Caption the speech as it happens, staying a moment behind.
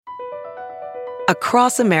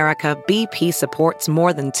Across America, BP supports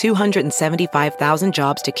more than 275,000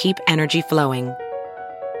 jobs to keep energy flowing.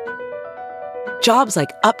 Jobs like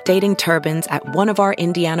updating turbines at one of our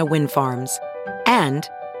Indiana wind farms and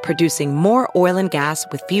producing more oil and gas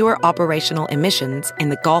with fewer operational emissions in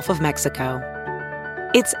the Gulf of Mexico.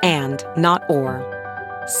 It's and, not or.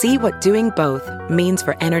 See what doing both means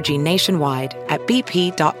for energy nationwide at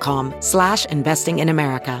bp.com/investing in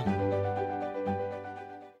America.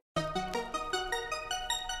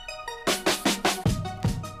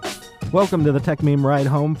 Welcome to the Tech Meme Ride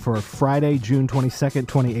Home for Friday, June 22nd,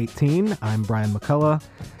 2018. I'm Brian McCullough.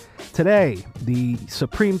 Today, the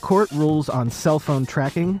Supreme Court rules on cell phone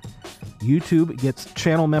tracking. YouTube gets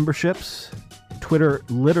channel memberships. Twitter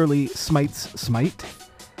literally smites Smite.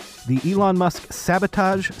 The Elon Musk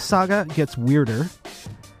sabotage saga gets weirder.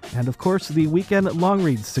 And of course, the weekend long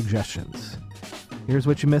read suggestions. Here's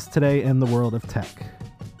what you missed today in the world of tech.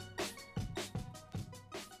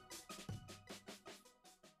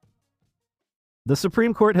 The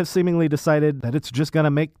Supreme Court has seemingly decided that it's just going to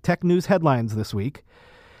make tech news headlines this week.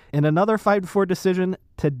 In another 5-4 decision,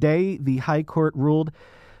 today the High Court ruled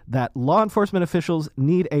that law enforcement officials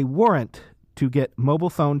need a warrant to get mobile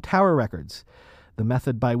phone tower records, the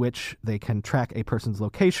method by which they can track a person's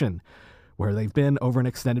location, where they've been over an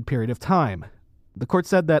extended period of time. The court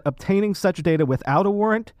said that obtaining such data without a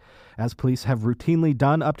warrant, as police have routinely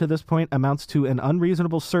done up to this point, amounts to an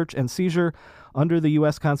unreasonable search and seizure under the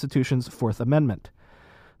U.S. Constitution's Fourth Amendment.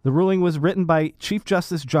 The ruling was written by Chief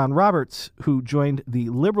Justice John Roberts, who joined the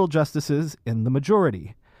liberal justices in the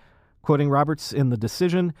majority. Quoting Roberts in the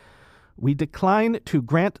decision, "We decline to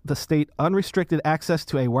grant the state unrestricted access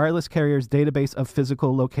to a wireless carrier's database of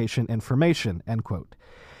physical location information," end quote.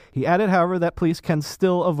 He added, however, that police can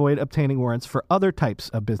still avoid obtaining warrants for other types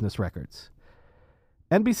of business records.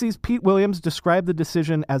 NBC's Pete Williams described the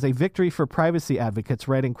decision as a victory for privacy advocates,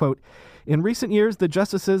 writing, quote, "In recent years, the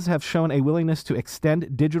justices have shown a willingness to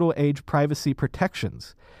extend digital age privacy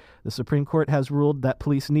protections. The Supreme Court has ruled that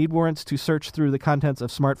police need warrants to search through the contents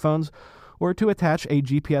of smartphones or to attach a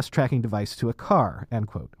GPS tracking device to a car," end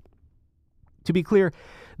quote. To be clear,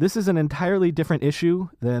 this is an entirely different issue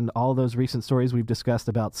than all those recent stories we've discussed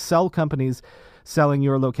about cell companies selling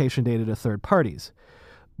your location data to third parties.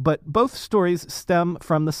 But both stories stem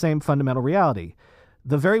from the same fundamental reality.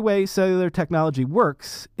 The very way cellular technology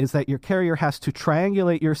works is that your carrier has to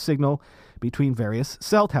triangulate your signal between various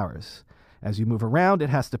cell towers. As you move around, it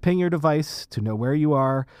has to ping your device to know where you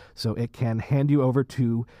are so it can hand you over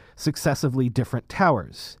to successively different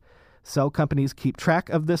towers. Cell companies keep track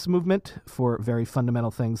of this movement for very fundamental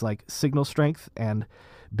things like signal strength and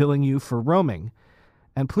billing you for roaming.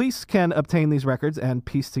 And police can obtain these records and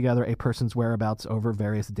piece together a person's whereabouts over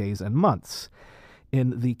various days and months.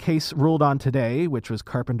 In the case ruled on today, which was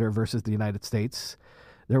Carpenter versus the United States,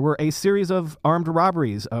 there were a series of armed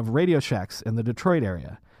robberies of Radio Shacks in the Detroit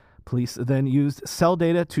area. Police then used cell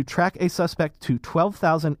data to track a suspect to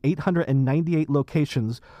 12,898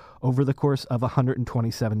 locations over the course of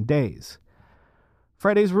 127 days.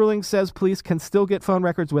 Friday's ruling says police can still get phone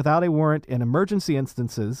records without a warrant in emergency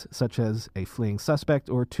instances, such as a fleeing suspect,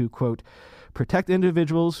 or to, quote, "protect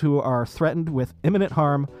individuals who are threatened with imminent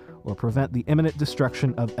harm or prevent the imminent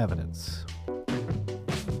destruction of evidence."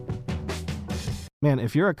 Man,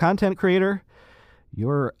 if you're a content creator,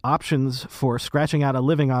 your options for scratching out a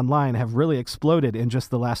living online have really exploded in just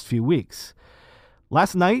the last few weeks.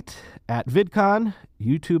 Last night at VidCon,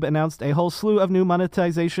 YouTube announced a whole slew of new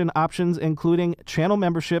monetization options, including channel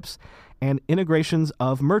memberships and integrations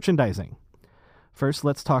of merchandising. First,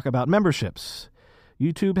 let's talk about memberships.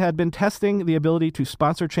 YouTube had been testing the ability to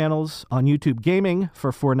sponsor channels on YouTube Gaming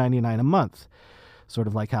for $4.99 a month, sort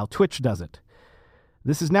of like how Twitch does it.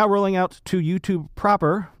 This is now rolling out to YouTube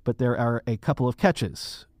proper, but there are a couple of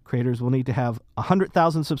catches. Creators will need to have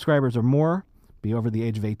 100,000 subscribers or more, be over the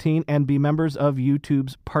age of 18, and be members of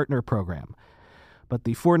YouTube's partner program. But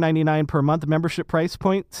the $4.99 per month membership price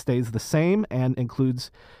point stays the same and includes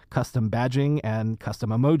custom badging and custom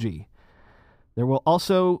emoji. There will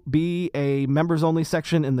also be a members-only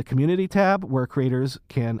section in the community tab where creators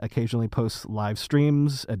can occasionally post live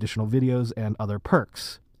streams, additional videos, and other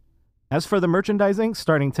perks. As for the merchandising,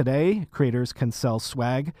 starting today, creators can sell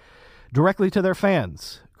swag directly to their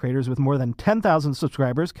fans. Creators with more than 10,000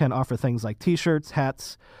 subscribers can offer things like t-shirts,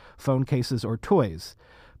 hats, phone cases, or toys.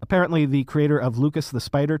 Apparently, the creator of Lucas the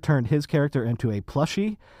Spider turned his character into a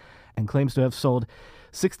plushie and claims to have sold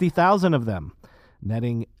 60,000 of them,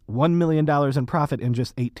 netting $1 million in profit in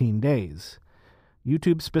just 18 days.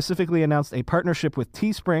 YouTube specifically announced a partnership with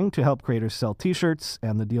Teespring to help creators sell t-shirts,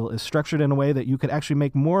 and the deal is structured in a way that you could actually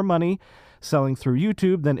make more money selling through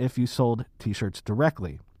YouTube than if you sold t-shirts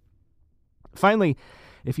directly. Finally,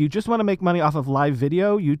 if you just want to make money off of live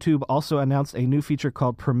video, YouTube also announced a new feature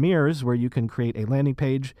called Premieres, where you can create a landing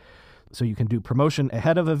page so you can do promotion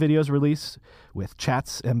ahead of a video's release with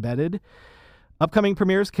chats embedded. Upcoming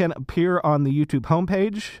premieres can appear on the YouTube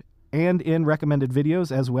homepage and in recommended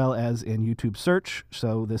videos, as well as in YouTube search,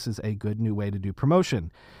 so this is a good new way to do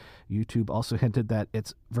promotion. YouTube also hinted that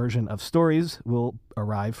its version of Stories will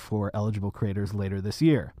arrive for eligible creators later this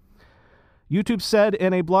year. YouTube said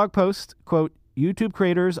in a blog post, quote, "YouTube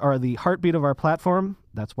creators are the heartbeat of our platform.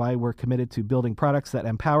 That's why we're committed to building products that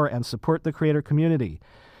empower and support the creator community.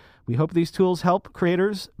 We hope these tools help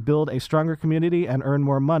creators build a stronger community and earn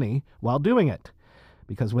more money while doing it.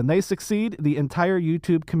 Because when they succeed, the entire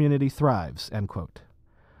YouTube community thrives," end quote.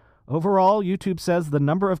 Overall, YouTube says the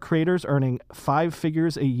number of creators earning 5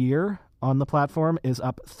 figures a year on the platform is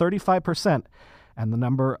up 35%, and the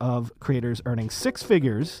number of creators earning 6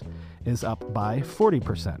 figures is up by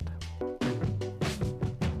 40%.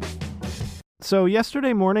 So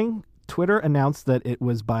yesterday morning, Twitter announced that it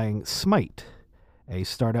was buying Smite, a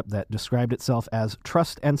startup that described itself as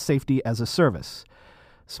trust and safety as a service.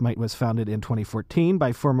 Smite was founded in 2014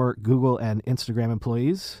 by former Google and Instagram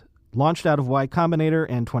employees, launched out of Y Combinator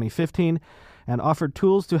in 2015, and offered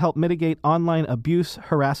tools to help mitigate online abuse,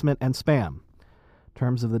 harassment, and spam.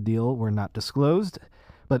 Terms of the deal were not disclosed,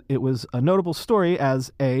 but it was a notable story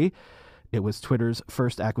as A, it was Twitter's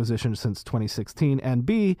first acquisition since 2016, and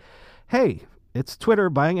B, hey, it's Twitter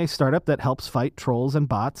buying a startup that helps fight trolls and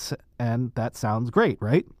bots, and that sounds great,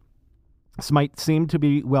 right? Smite seemed to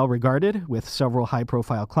be well regarded, with several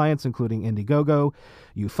high-profile clients, including Indiegogo,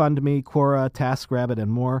 YouFundMe, Quora, TaskRabbit, and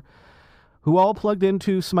more, who all plugged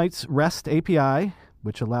into Smite's REST API,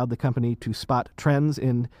 which allowed the company to spot trends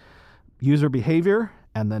in user behavior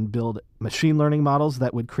and then build machine learning models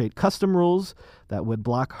that would create custom rules that would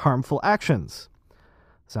block harmful actions.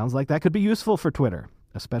 Sounds like that could be useful for Twitter,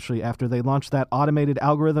 especially after they launched that automated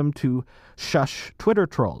algorithm to shush Twitter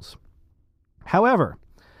trolls. However,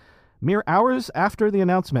 mere hours after the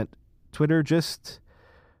announcement, Twitter just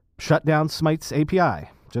shut down Smite's API,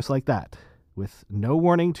 just like that, with no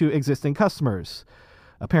warning to existing customers.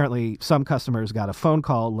 Apparently, some customers got a phone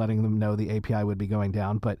call letting them know the API would be going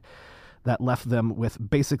down, but that left them with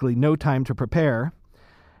basically no time to prepare.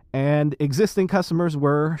 And existing customers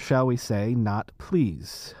were, shall we say, not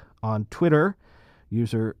pleased. On Twitter,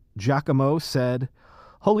 user Giacomo said,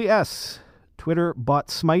 "Holy S, Twitter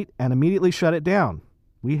bought Smite and immediately shut it down.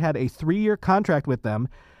 We had a 3-year contract with them,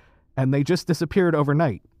 and they just disappeared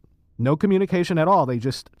overnight. No communication at all. They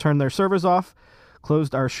just turned their servers off,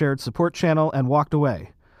 closed our shared support channel, and walked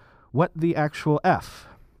away. What the actual F?"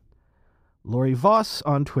 Lori Voss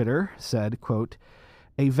on Twitter said, quote,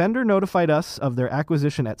 "A vendor notified us of their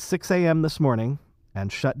acquisition at 6 a.m. this morning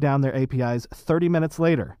and shut down their APIs 30 minutes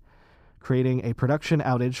later, creating a production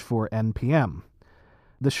outage for NPM.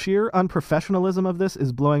 The sheer unprofessionalism of this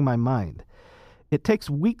is blowing my mind. It takes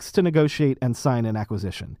weeks to negotiate and sign an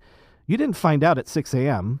acquisition. You didn't find out at 6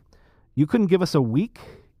 a.m. You couldn't give us a week,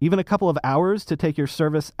 even a couple of hours to take your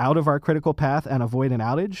service out of our critical path and avoid an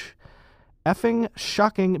outage? Effing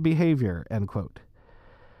shocking behavior," end quote.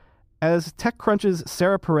 As TechCrunch's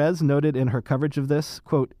Sarah Perez noted in her coverage of this,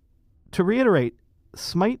 quote, "To reiterate,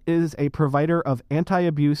 Smite is a provider of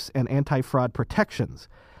anti-abuse and anti-fraud protections,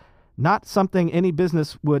 not something any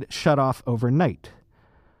business would shut off overnight."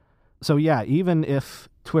 So yeah, even if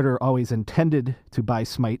Twitter always intended to buy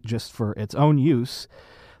Smite just for its own use,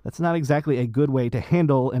 that's not exactly a good way to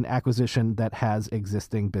handle an acquisition that has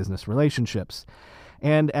existing business relationships.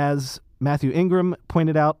 And as Matthew Ingram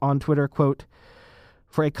pointed out on Twitter, quote,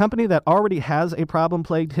 "For a company that already has a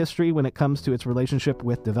problem-plagued history when it comes to its relationship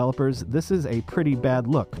with developers, this is a pretty bad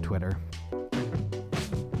look, Twitter."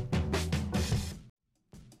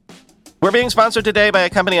 We're being sponsored today by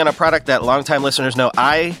a company on a product that longtime listeners know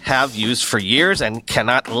I have used for years and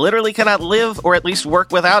literally cannot live or at least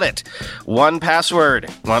work without it. 1Password.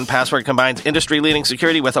 1Password combines industry-leading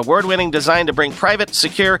security with award-winning design to bring private,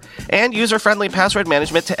 secure, and user-friendly password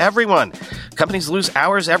management to everyone. Companies lose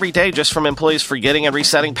hours every day just from employees forgetting and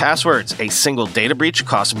resetting passwords. A single data breach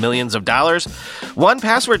costs millions of dollars.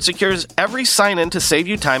 1Password secures every sign-in to save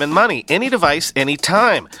you time and money. Any device,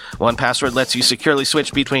 anytime. 1Password lets you securely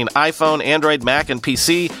switch between iPhone, iPhone, Android, Mac, and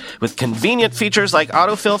PC with convenient features like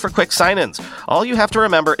autofill for quick sign-ins. All you have to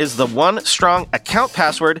remember is the one strong account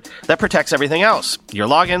password that protects everything else. Your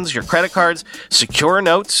logins, your credit cards, secure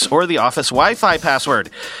notes, or the office Wi-Fi password.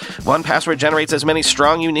 1Password generates as many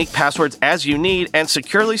strong, unique passwords as you need and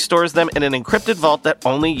securely stores them in an encrypted vault that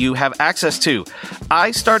only you have access to.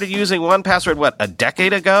 I started using 1Password, a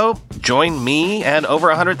decade ago? Join me and over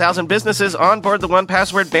 100,000 businesses on board the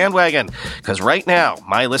 1Password bandwagon. Because right now,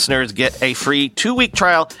 my listeners get a free 2-week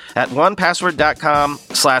trial at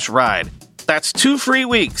 1password.com/ride. That's 2 free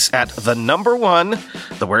weeks at the number 1,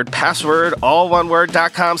 the word password, all one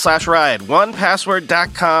word.com/ride.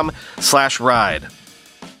 1password.com/ride.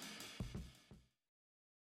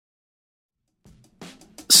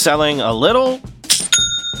 Selling a little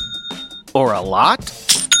or a lot?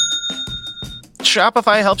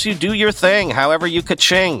 Shopify helps you do your thing, however you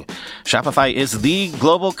ka-ching. Shopify is the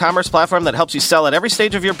global commerce platform that helps you sell at every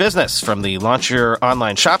stage of your business, from the launch your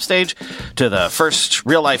online shop stage to the first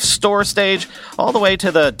real-life store stage, all the way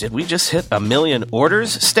to the did we just hit 1 million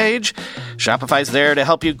orders stage. Shopify's there to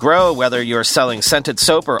help you grow, whether you're selling scented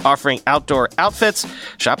soap or offering outdoor outfits.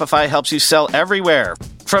 Shopify helps you sell everywhere.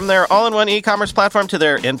 From their all-in-one e-commerce platform to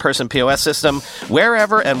their in-person POS system,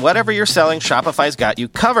 wherever and whatever you're selling, Shopify's got you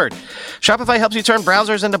covered. Shopify helps you turn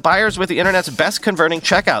browsers into buyers with the internet's best converting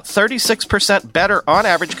checkout, 36% better on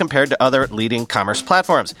average compared to other leading commerce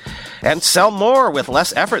platforms. And sell more with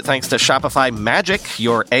less effort thanks to Shopify Magic,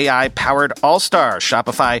 your AI-powered all-star.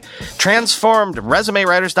 Shopify transformed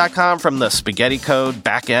ResumeWriters.com from the spaghetti code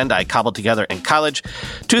backend I cobbled together in college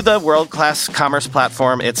to the world-class commerce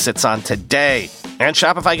platform it sits on today. And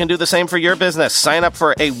Shopify can do the same for your business. Sign up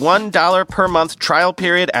for a $1 per month trial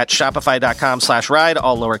period at shopify.com/ride,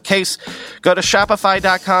 all lowercase. Go to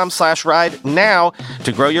shopify.com/ride now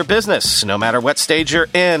to grow your business, no matter what stage you're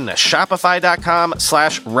in.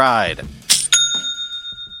 Shopify.com/ride.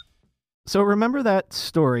 So remember that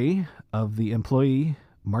story of the employee,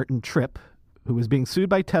 Martin Tripp, who was being sued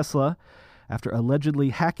by Tesla after allegedly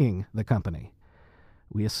hacking the company?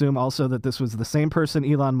 We assume also that this was the same person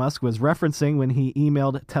Elon Musk was referencing when he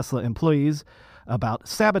emailed Tesla employees about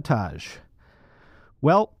sabotage.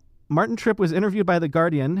 Well, Martin Tripp was interviewed by The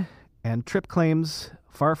Guardian, and Tripp claims,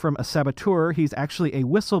 far from a saboteur, he's actually a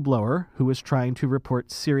whistleblower who was trying to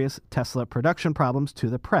report serious Tesla production problems to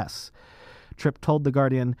the press. Tripp told The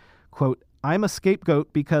Guardian, quote, "I'm a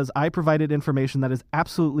scapegoat because I provided information that is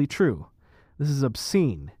absolutely true. This is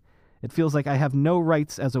obscene. It feels like I have no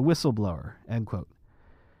rights as a whistleblower," end quote.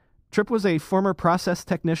 Tripp was a former process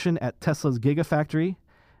technician at Tesla's Gigafactory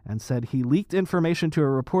and said he leaked information to a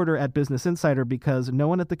reporter at Business Insider because no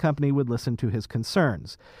one at the company would listen to his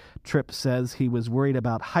concerns. Tripp says he was worried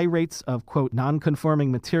about high rates of, quote,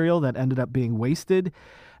 non-conforming material that ended up being wasted,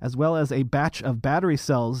 as well as a batch of battery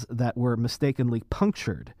cells that were mistakenly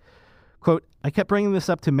punctured. Quote, "I kept bringing this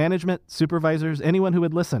up to management, supervisors, anyone who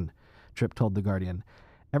would listen," Tripp told The Guardian.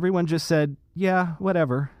 "Everyone just said, yeah,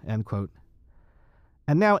 whatever," end quote.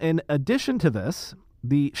 And now, in addition to this,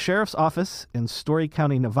 the sheriff's office in Story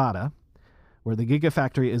County, Nevada, where the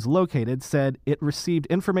Gigafactory is located, said it received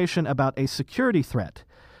information about a security threat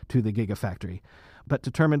to the Gigafactory, but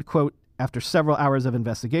determined, quote, "after several hours of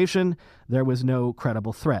investigation, there was no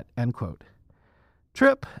credible threat," end quote.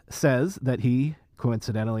 Tripp says that he,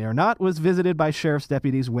 coincidentally or not, was visited by sheriff's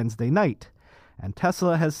deputies Wednesday night, and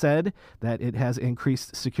Tesla has said that it has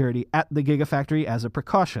increased security at the Gigafactory as a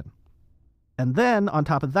precaution. And then, on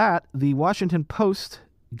top of that, the Washington Post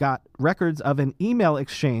got records of an email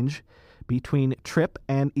exchange between Tripp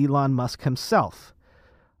and Elon Musk himself.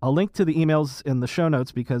 I'll link to the emails in the show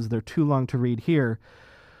notes because they're too long to read here.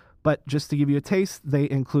 But just to give you a taste, they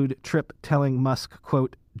include Tripp telling Musk,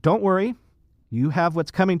 quote, "Don't worry, you have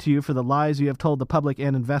what's coming to you for the lies you have told the public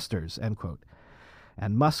and investors," end quote.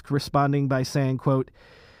 And Musk responding by saying, quote,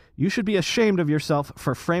 "You should be ashamed of yourself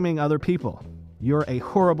for framing other people. You're a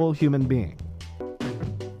horrible human being."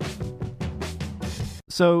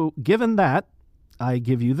 So, given that, I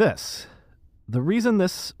give you this. The reason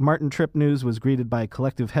this Martin Tripp news was greeted by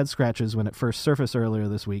collective head scratches when it first surfaced earlier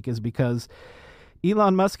this week is because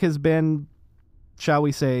Elon Musk has been, shall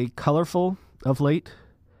we say, colorful of late,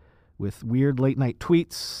 with weird late-night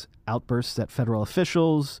tweets, outbursts at federal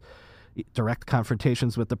officials, direct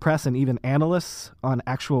confrontations with the press, and even analysts on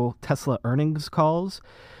actual Tesla earnings calls.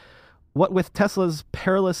 What with Tesla's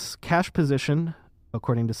perilous cash position,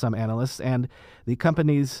 according to some analysts, and the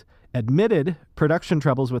company's admitted production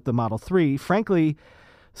troubles with the Model 3, frankly,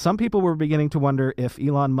 some people were beginning to wonder if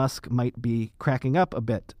Elon Musk might be cracking up a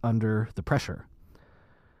bit under the pressure.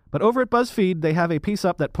 But over at BuzzFeed, they have a piece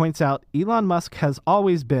up that points out Elon Musk has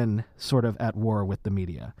always been sort of at war with the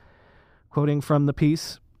media. Quoting from the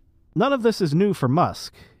piece, "None of this is new for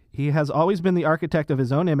Musk. He has always been the architect of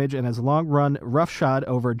his own image and has long run roughshod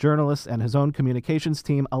over journalists and his own communications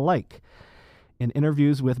team alike. In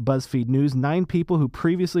interviews with BuzzFeed News, 9 people who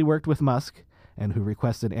previously worked with Musk and who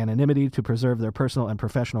requested anonymity to preserve their personal and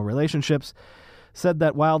professional relationships said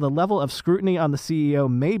that while the level of scrutiny on the CEO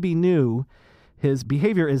may be new, his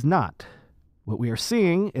behavior is not. What we are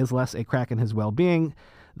seeing is less a crack in his well-being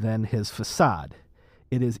than his facade.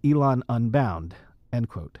 It is Elon unbound," end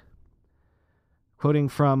quote. Quoting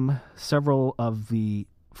from several of the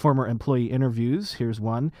former employee interviews, here's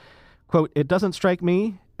one. Quote, "It doesn't strike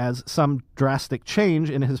me as some drastic change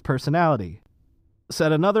in his personality."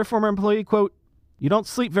 Said another former employee, quote, "You don't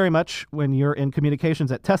sleep very much when you're in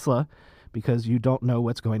communications at Tesla because you don't know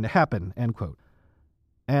what's going to happen," end quote.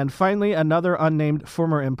 And finally, another unnamed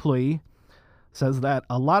former employee says that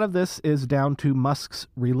a lot of this is down to Musk's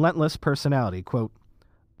relentless personality. Quote,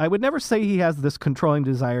 "I would never say he has this controlling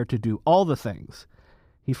desire to do all the things.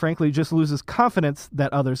 He frankly just loses confidence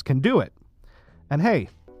that others can do it. And hey,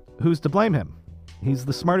 who's to blame him? He's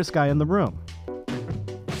the smartest guy in the room."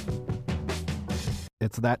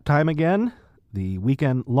 It's that time again, the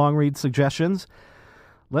weekend long read suggestions.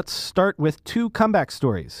 Let's start with 2 comeback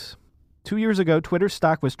stories. 2 years ago, Twitter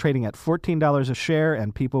stock was trading at $14 a share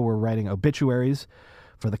and people were writing obituaries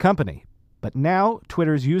for the company. But now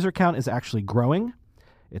Twitter's user count is actually growing.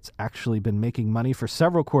 It's actually been making money for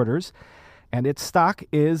several quarters, and its stock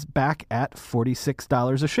is back at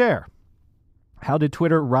 $46 a share. How did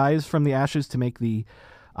Twitter rise from the ashes, to make the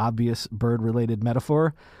obvious bird-related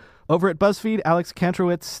metaphor? Over at BuzzFeed, Alex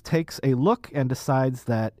Kantrowitz takes a look and decides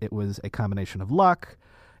that it was a combination of luck,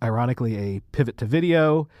 ironically a pivot to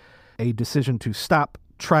video, a decision to stop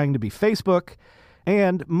trying to be Facebook,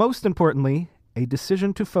 and most importantly, a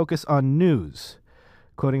decision to focus on news.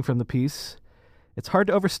 Quoting from the piece, "It's hard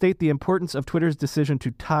to overstate the importance of Twitter's decision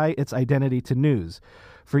to tie its identity to news.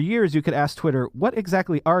 For years, you could ask Twitter, 'What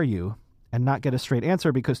exactly are you?' and not get a straight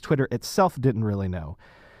answer because Twitter itself didn't really know.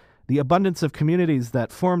 The abundance of communities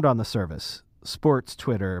that formed on the service, sports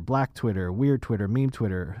Twitter, Black Twitter, weird Twitter, meme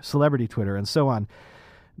Twitter, celebrity Twitter, and so on,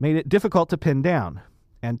 made it difficult to pin down.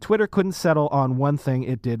 And Twitter couldn't settle on one thing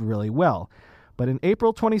it did really well. But in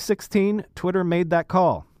April 2016, Twitter made that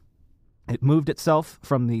call. It moved itself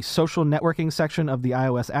from the social networking section of the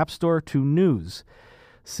iOS App Store to news,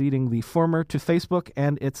 ceding the former to Facebook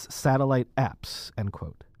and its satellite apps," end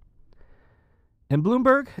quote. In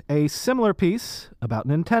Bloomberg, a similar piece about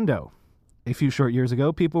Nintendo. A few short years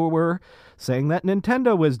ago, people were saying that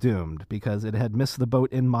Nintendo was doomed because it had missed the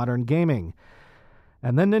boat in modern gaming.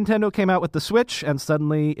 And then Nintendo came out with the Switch, and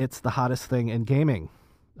suddenly it's the hottest thing in gaming,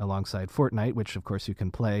 alongside Fortnite, which of course you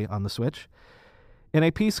can play on the Switch. In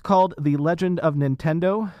a piece called The Legend of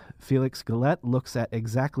Nintendo, Felix Gillette looks at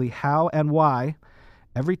exactly how and why,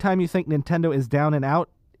 every time you think Nintendo is down and out,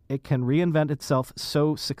 it can reinvent itself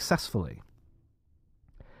so successfully.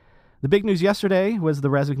 The big news yesterday was the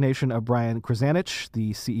resignation of Brian Krzanich,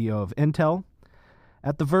 the CEO of Intel.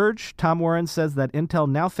 At The Verge, Tom Warren says that Intel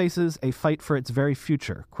now faces a fight for its very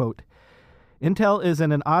future. Quote, "Intel is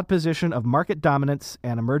in an odd position of market dominance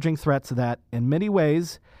and emerging threats that, in many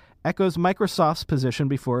ways, echoes Microsoft's position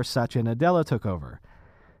before Satya Nadella took over.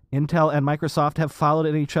 Intel and Microsoft have followed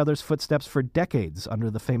in each other's footsteps for decades under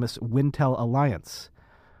the famous Wintel Alliance.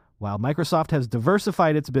 While Microsoft has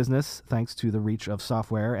diversified its business thanks to the reach of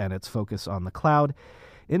software and its focus on the cloud,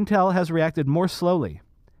 Intel has reacted more slowly.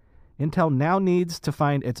 Intel now needs to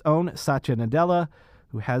find its own Satya Nadella,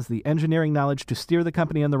 who has the engineering knowledge to steer the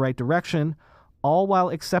company in the right direction, all while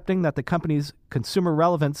accepting that the company's consumer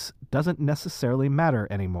relevance doesn't necessarily matter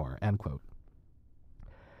anymore," end quote.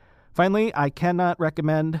 Finally, I cannot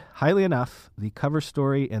recommend highly enough the cover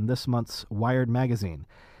story in this month's Wired magazine.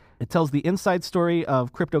 It tells the inside story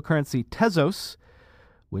of cryptocurrency Tezos,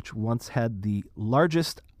 which once had the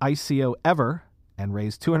largest ICO ever and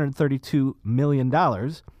raised $232 million,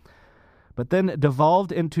 but then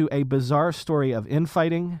devolved into a bizarre story of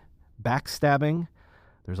infighting, backstabbing.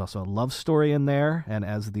 There's also a love story in there, and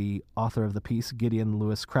as the author of the piece, Gideon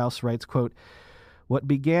Lewis Krause, writes, quote, "What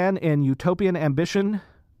began in utopian ambition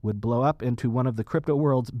would blow up into one of the crypto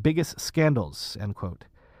world's biggest scandals," end quote.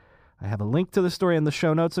 I have a link to the story in the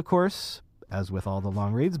show notes, of course, as with all the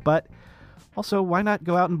long reads, but also why not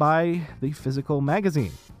go out and buy the physical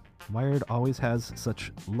magazine? Wired always has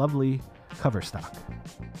such lovely cover stock.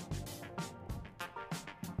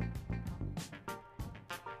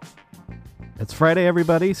 It's Friday,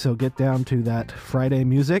 everybody, so get down to that Friday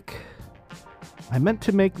music. I meant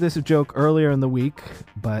to make this joke earlier in the week,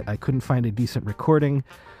 but I couldn't find a decent recording,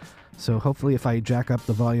 so hopefully if I jack up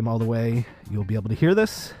the volume all the way, you'll be able to hear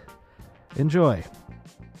this. Enjoy.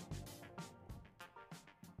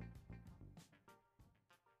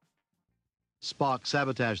 Spock,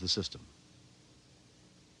 sabotage the system.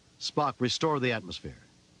 Spock, restore the atmosphere.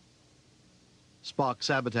 Spock,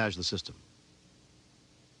 sabotage the system.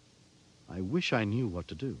 I wish I knew what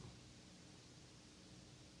to do.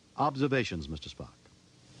 Observations, Mr. Spock.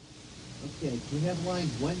 Okay, can we have line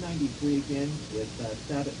 193 again with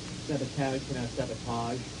sabotage, pronounced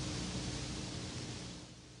sabotage?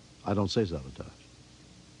 I don't say sabotage.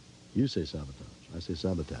 You say sabotage. I say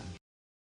sabotage.